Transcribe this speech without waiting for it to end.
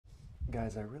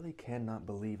Guys, I really cannot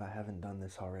believe I haven't done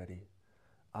this already.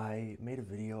 I made a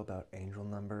video about angel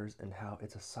numbers and how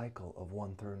it's a cycle of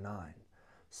 1 through 9.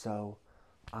 So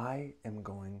I am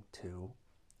going to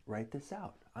write this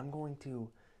out. I'm going to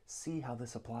see how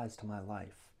this applies to my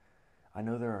life. I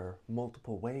know there are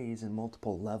multiple ways and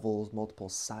multiple levels, multiple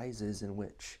sizes in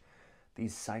which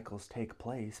these cycles take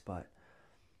place, but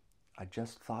I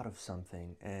just thought of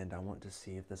something and I want to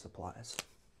see if this applies.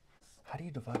 How do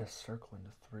you divide a circle into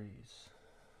threes?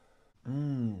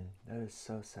 That is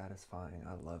so satisfying.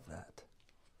 I love that.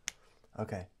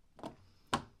 Okay.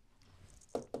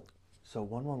 So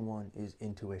 111 is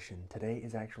intuition. Today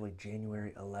is actually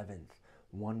January 11th.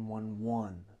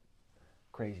 111.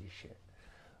 Crazy shit.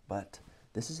 But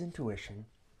this is intuition.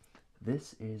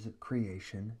 This is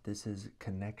creation. This is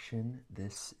connection.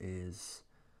 This is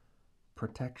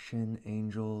protection,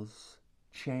 angels,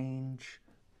 change,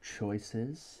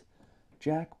 choices,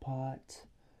 jackpot,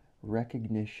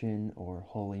 recognition or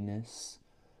holiness,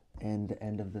 and the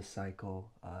end of the cycle,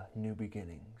 new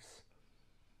beginnings.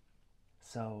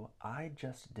 So I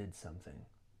just did something.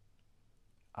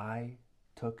 I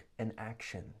took an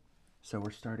action. So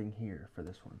we're starting here for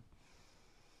this one.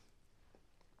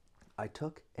 I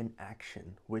took an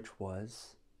action which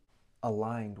was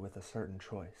aligned with a certain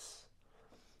choice.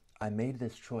 I made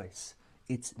this choice.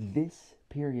 It's this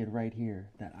period right here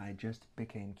that I just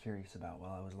became curious about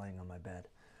while I was laying on my bed.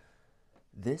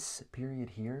 This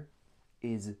period here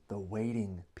is the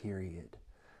waiting period,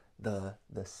 the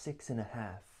 6.5,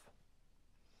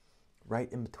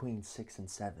 right in between 6 and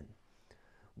 7.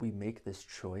 We make this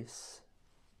choice.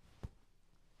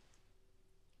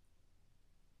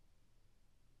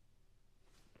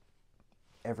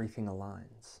 Everything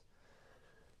aligns.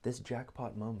 This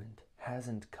jackpot moment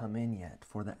hasn't come in yet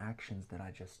for the actions that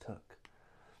I just took.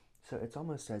 So it's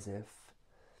almost as if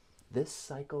this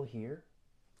cycle here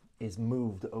is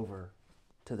moved over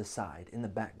to the side, in the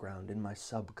background, in my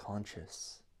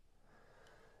subconscious.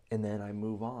 And then I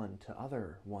move on to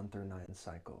other 1 through 9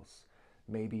 cycles.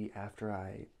 Maybe after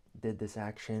I did this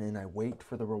action and I wait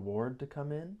for the reward to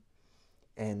come in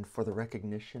and for the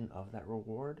recognition of that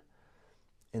reward,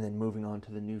 and then moving on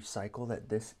to the new cycle that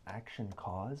this action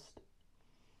caused.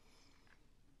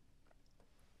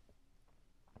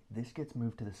 This gets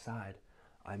moved to the side.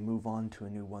 I move on to a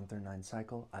new 1 through 9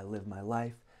 cycle. I live my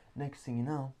life. Next thing you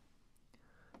know,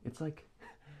 it's like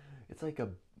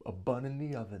a bun in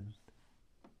the oven.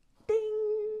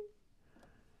 Ding!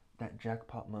 That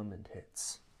jackpot moment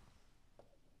hits.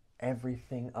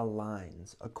 Everything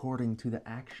aligns according to the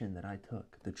action that I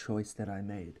took, the choice that I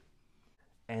made.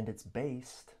 And it's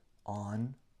based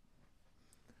on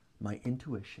my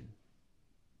intuition,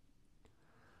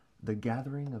 the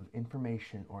gathering of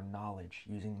information or knowledge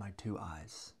using my 2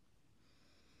 eyes.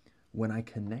 When I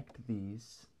connect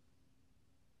these,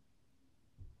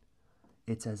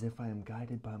 it's as if I am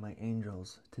guided by my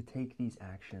angels to take these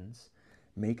actions,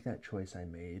 make that choice I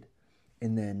made,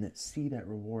 and then see that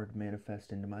reward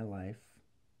manifest into my life.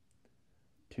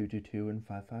 222 and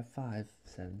 555,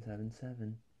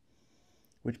 777.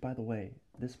 Which, by the way,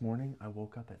 this morning I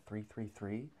woke up at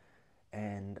 333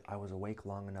 and I was awake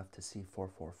long enough to see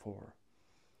 444.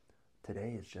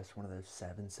 Today is just one of those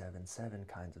 777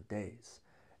 kinds of days.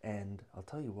 And I'll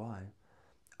tell you why.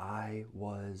 I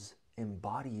was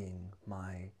embodying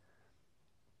my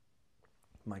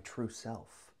true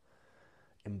self,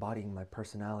 embodying my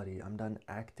personality. I'm done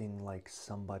acting like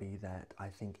somebody that I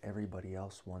think everybody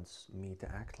else wants me to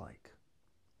act like.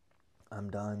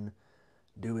 I'm done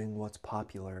doing what's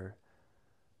popular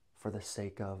for the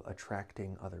sake of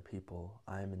attracting other people.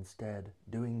 I am instead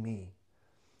doing me,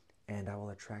 and I will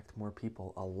attract more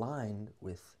people aligned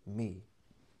with me.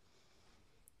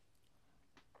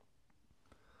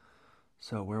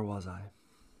 So where was I?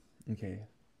 Okay,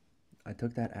 I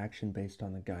took that action based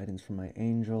on the guidance from my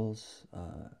angels.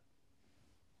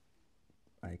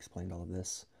 I explained all of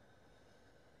this.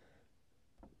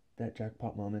 That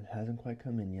jackpot moment hasn't quite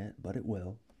come in yet, but it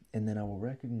will. And then I will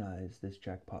recognize this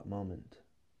jackpot moment.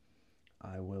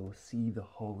 I will see the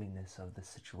holiness of the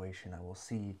situation. I will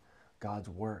see God's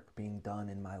work being done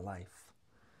in my life.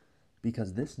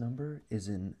 Because this number is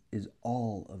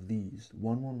all of these.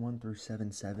 111 through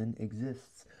 77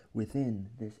 exists within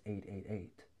this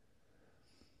 888.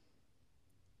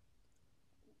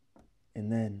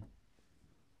 And then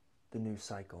the new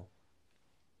cycle.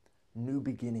 New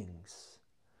beginnings.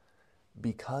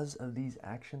 Because of these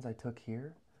actions I took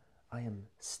here, I am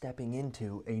stepping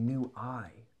into a new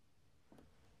I.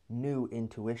 New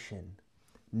intuition,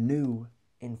 new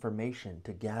information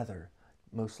to gather.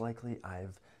 Most likely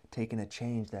I've taken a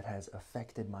change that has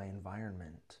affected my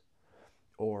environment,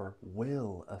 or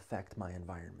will affect my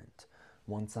environment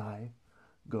once I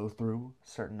go through a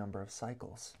certain number of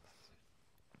cycles.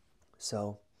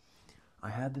 So I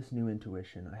have this new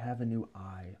intuition. I have a new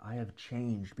I have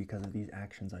changed because of these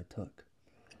actions I took.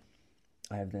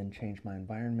 I have then changed my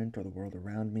environment or the world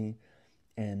around me.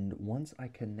 And once I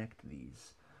connect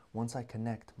these, once I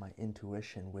connect my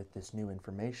intuition with this new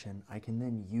information, I can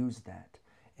then use that.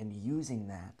 And using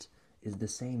that is the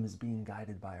same as being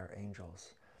guided by our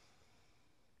angels.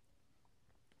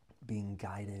 Being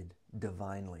guided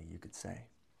divinely, you could say.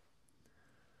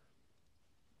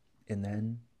 And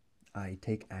then I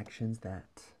take actions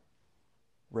that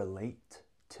relate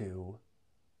to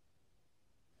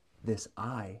this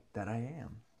I that I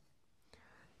am.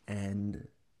 And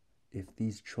if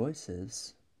these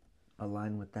choices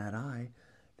align with that I,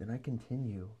 then I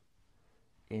continue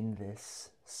in this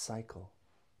cycle.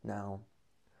 Now,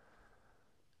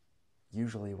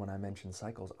 usually when I mention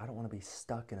cycles, I don't want to be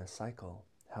stuck in a cycle.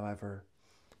 However,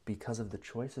 because of the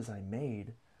choices I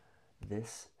made,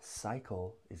 this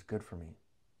cycle is good for me.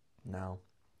 Now,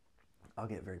 I'll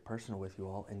get very personal with you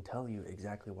all and tell you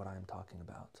exactly what I'm talking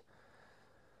about.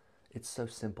 It's so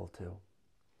simple too.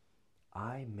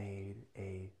 I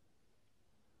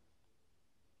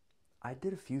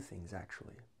did a few things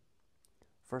actually.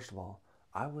 First of all,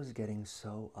 I was getting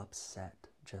so upset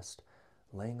just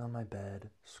laying on my bed,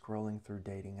 scrolling through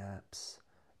dating apps,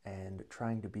 and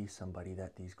trying to be somebody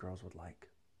that these girls would like.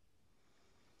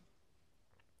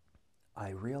 I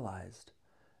realized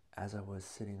as I was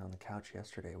sitting on the couch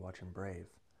yesterday watching Brave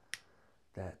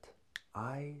that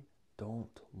I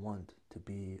don't want to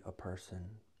be a person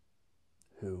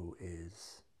who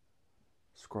is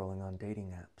scrolling on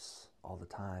dating apps all the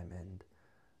time and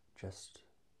just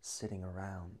sitting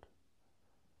around.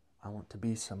 I want to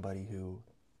be somebody who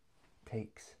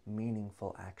takes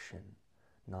meaningful action,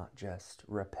 not just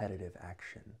repetitive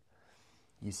action.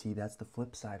 You see, that's the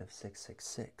flip side of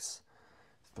 666.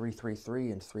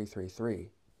 333 and 333.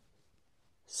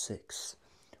 6.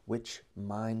 Which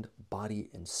mind, body,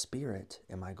 and spirit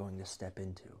am I going to step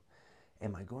into?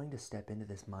 Am I going to step into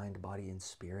this mind, body, and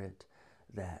spirit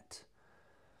that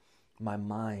my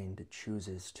mind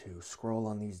chooses to scroll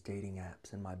on these dating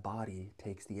apps and my body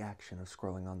takes the action of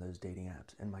scrolling on those dating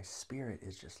apps and my spirit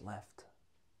is just left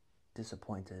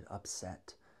disappointed,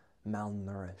 upset,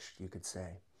 malnourished, you could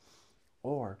say?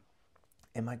 Or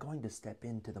am I going to step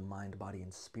into the mind, body,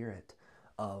 and spirit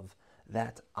of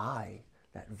that I,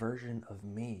 that version of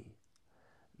me,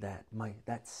 that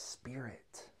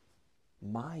spirit,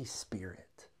 my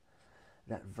spirit,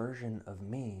 that version of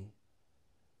me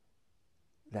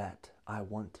that I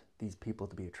want these people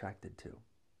to be attracted to?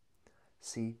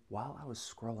 See, while I was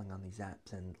scrolling on these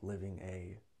apps and living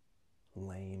a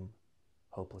lame,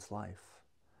 hopeless life,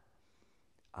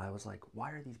 I was like,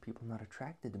 why are these people not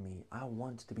attracted to me? I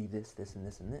want to be this, this, and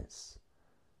this, and this.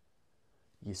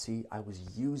 You see, I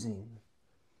was using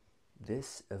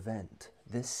this event,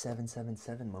 this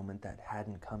 777 moment that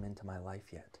hadn't come into my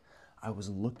life yet. I was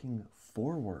looking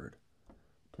forward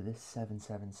to this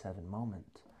 777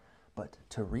 moment. But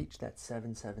to reach that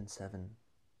 777,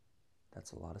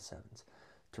 that's a lot of sevens,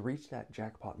 to reach that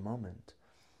jackpot moment,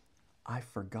 I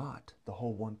forgot the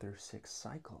whole 1 through 6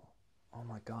 cycle. Oh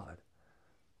my God.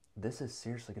 This is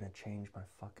seriously going to change my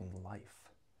fucking life.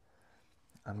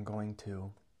 I'm going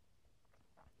to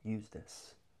use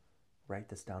this, write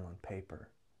this down on paper,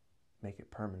 make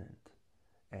it permanent,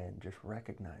 and just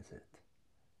recognize it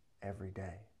every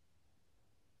day.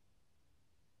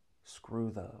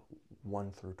 Screw the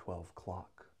 1 through 12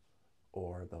 clock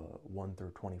or the 1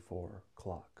 through 24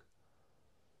 clock.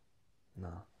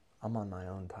 Nah, I'm on my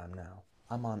own time now.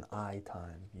 I'm on I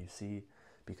time, you see,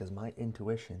 because my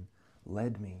intuition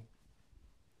led me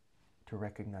to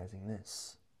recognizing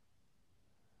this.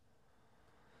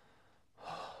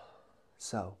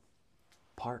 So,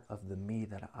 part of the me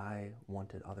that I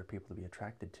wanted other people to be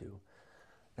attracted to,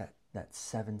 that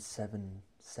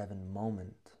 777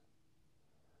 moment,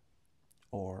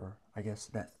 or I guess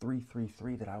that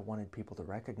 333 that I wanted people to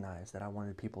recognize, that I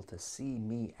wanted people to see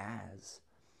me as,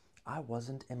 I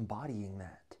wasn't embodying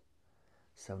that.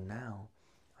 So now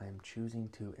I am choosing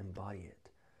to embody it.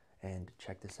 And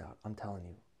check this out. I'm telling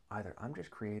you, either I'm just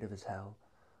creative as hell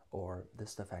or this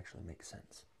stuff actually makes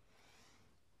sense.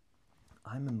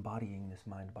 I'm embodying this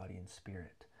mind, body, and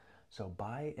spirit. So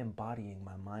by embodying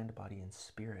my mind, body, and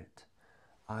spirit,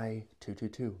 I,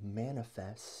 222,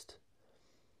 manifest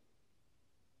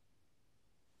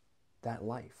that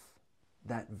life,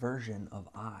 that version of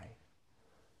I.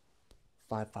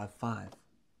 555,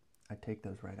 I take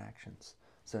those right actions.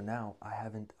 So now I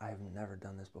have never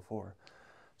done this before.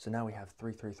 So now we have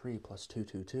 333 plus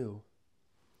 222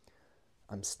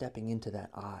 I'm stepping into that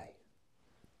I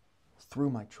through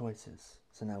my choices.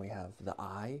 So now we have the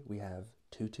I, we have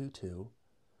 222,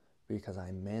 because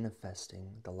I'm manifesting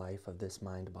the life of this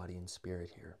mind, body, and spirit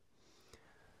here.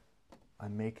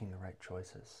 I'm making the right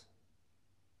choices.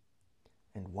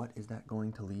 And what is that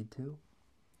going to lead to?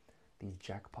 These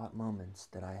jackpot moments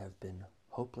that I have been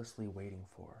hopelessly waiting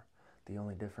for. The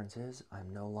only difference is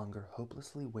I'm no longer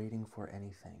hopelessly waiting for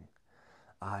anything.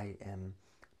 I am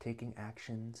taking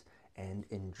actions and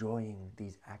enjoying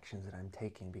these actions that I'm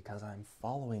taking because I'm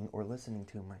following or listening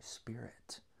to my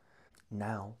spirit.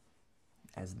 Now,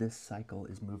 as this cycle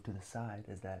is moved to the side,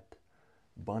 as that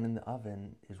bun in the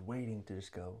oven is waiting to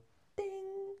just go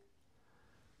ding,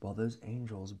 while those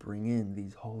angels bring in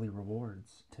these holy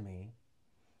rewards to me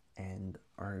and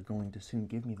are going to soon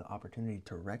give me the opportunity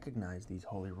to recognize these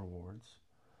holy rewards,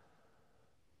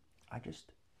 I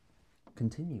just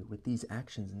continue with these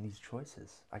actions and these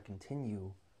choices. I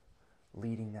continue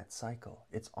leading that cycle.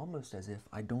 It's almost as if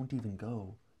I don't even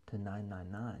go to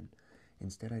 999.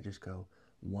 Instead, I just go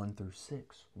 1 through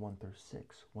 6, 1 through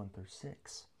 6, 1 through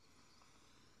 6.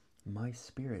 My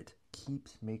spirit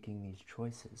keeps making these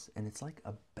choices, and it's like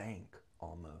a bank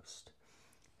almost.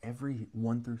 Every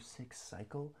 1 through 6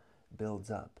 cycle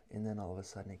builds up, and then all of a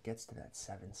sudden it gets to that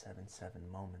 777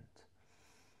 moment.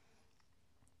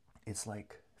 It's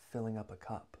like filling up a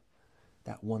cup.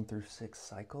 That 1 through 6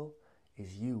 cycle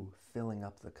is you filling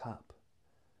up the cup.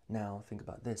 Now, think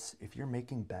about this. If you're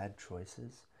making bad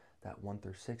choices, that 1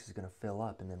 through 6 is going to fill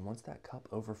up, and then once that cup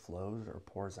overflows or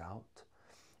pours out,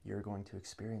 you're going to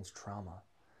experience trauma.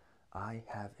 I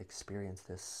have experienced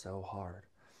this so hard.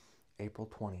 April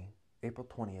 20th,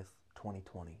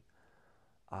 2020,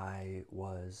 I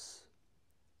was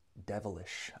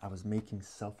devilish. I was making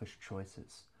selfish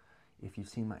choices. If you've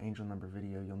seen my angel number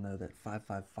video, you'll know that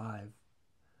 555,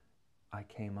 I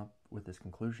came up with this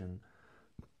conclusion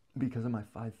because of my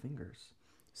 5 fingers.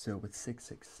 So with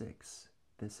 666,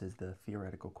 this is the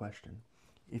theoretical question.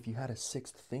 If you had a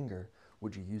 6th finger,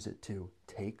 would you use it to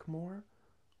take more,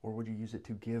 or would you use it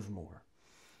to give more?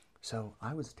 So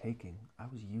I was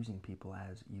using people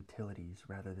as utilities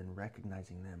rather than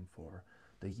recognizing them for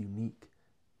the unique,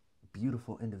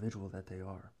 beautiful individual that they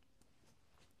are.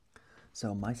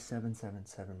 So my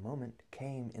 777 moment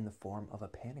came in the form of a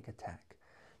panic attack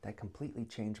that completely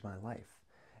changed my life.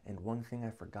 And one thing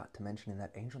I forgot to mention in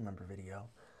that angel number video,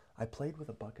 I played with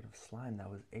a bucket of slime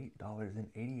that was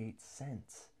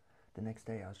 $8.88. The next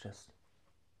day I was just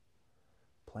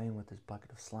playing with this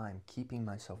bucket of slime, keeping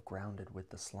myself grounded with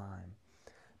the slime.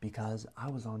 Because I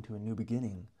was on to a new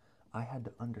beginning. I had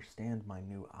to understand my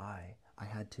new I. I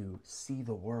had to see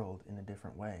the world in a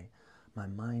different way. My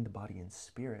mind, body, and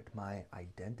spirit, my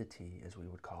identity, as we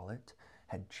would call it,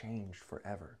 had changed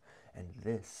forever. And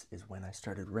this is when I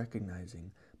started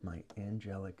recognizing my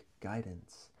angelic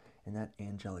guidance. And that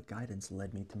angelic guidance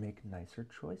led me to make nicer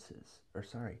choices.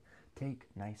 Take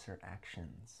nicer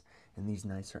actions. And these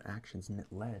nicer actions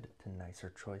led to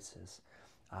nicer choices.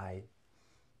 I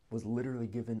was literally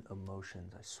given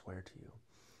emotions, I swear to you.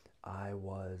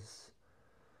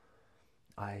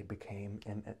 I became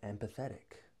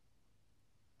empathetic.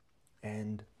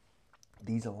 And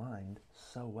these aligned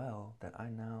so well that I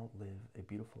now live a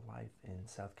beautiful life in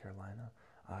South Carolina.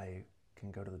 I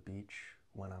can go to the beach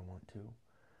when I want to.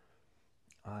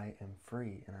 I am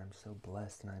free, and I'm so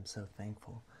blessed, and I'm so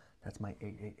thankful. That's my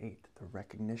 888, the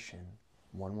recognition,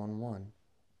 111.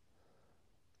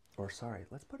 Or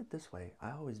let's put it this way.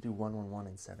 I always do 111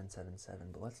 and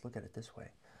 777, but let's look at it this way.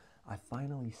 I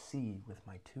finally see with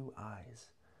my 2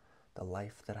 eyes the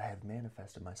life that I have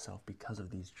manifested myself because of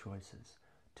these choices,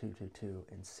 222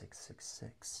 and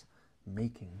 666,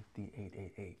 making the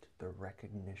 888, the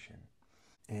recognition.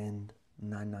 And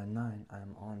 999, I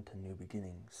am on to new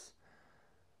beginnings.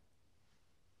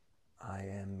 I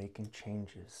am making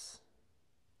changes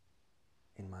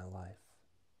in my life.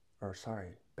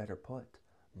 Better put,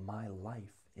 my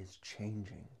life is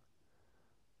changing.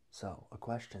 So, a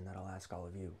question that I'll ask all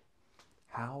of you.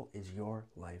 How is your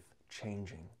life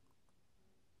changing?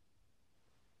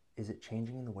 Is it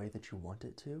changing in the way that you want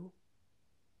it to?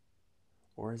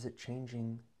 Or is it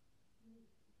changing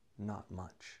not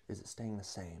much? Is it staying the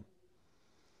same?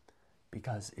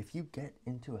 Because if you get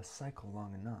into a cycle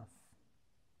long enough,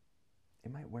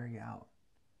 it might wear you out.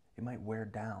 It might wear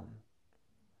down.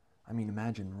 I mean,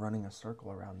 imagine running a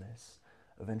circle around this.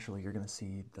 Eventually you're going to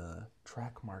see the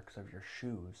track marks of your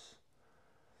shoes.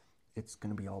 It's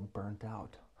going to be all burnt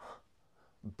out.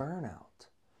 Burnout.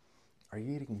 Are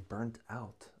you getting burnt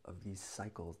out of these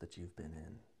cycles that you've been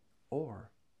in?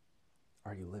 Or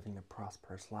are you living a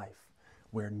prosperous life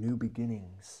where new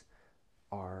beginnings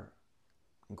are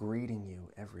greeting you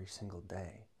every single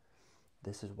day.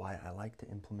 This is why I like to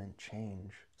implement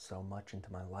change so much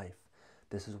into my life.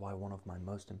 This is why one of my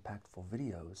most impactful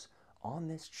videos on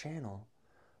this channel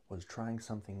was trying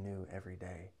something new every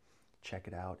day. Check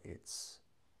it out. It's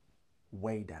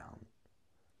way down.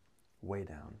 Way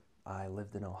down. I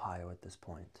lived in Ohio at this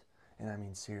point, and I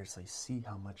mean seriously, see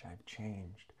how much I've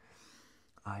changed.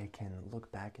 I can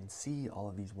look back and see all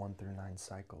of these 1 through 9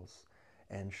 cycles.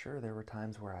 And sure, there were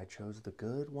times where I chose the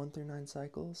good 1 through 9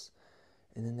 cycles,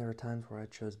 and then there were times where I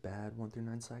chose bad 1 through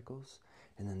 9 cycles,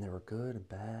 and then there were good,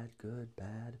 bad, good,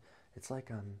 bad. It's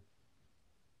like a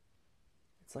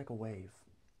wave.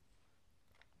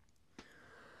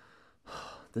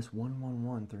 This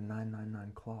 111 through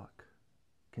 999 clock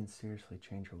can seriously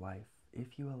change your life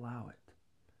if you allow it.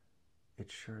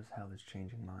 It sure as hell is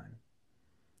changing mine.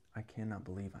 I cannot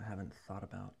believe I haven't thought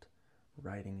about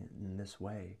writing it in this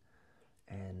way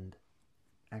and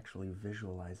actually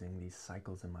visualizing these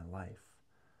cycles in my life,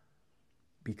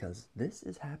 because this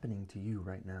is happening to you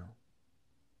right now.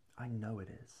 I know it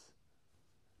is.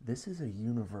 This is a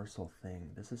universal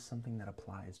thing. This is something that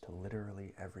applies to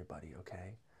literally everybody,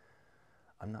 okay?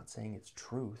 I'm not saying it's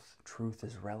truth. Truth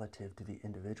is relative to the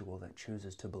individual that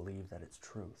chooses to believe that it's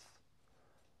truth.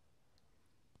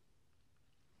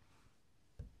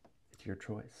 It's your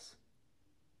choice.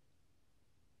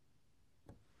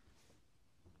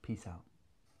 Peace out.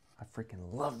 I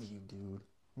freaking love you, dude.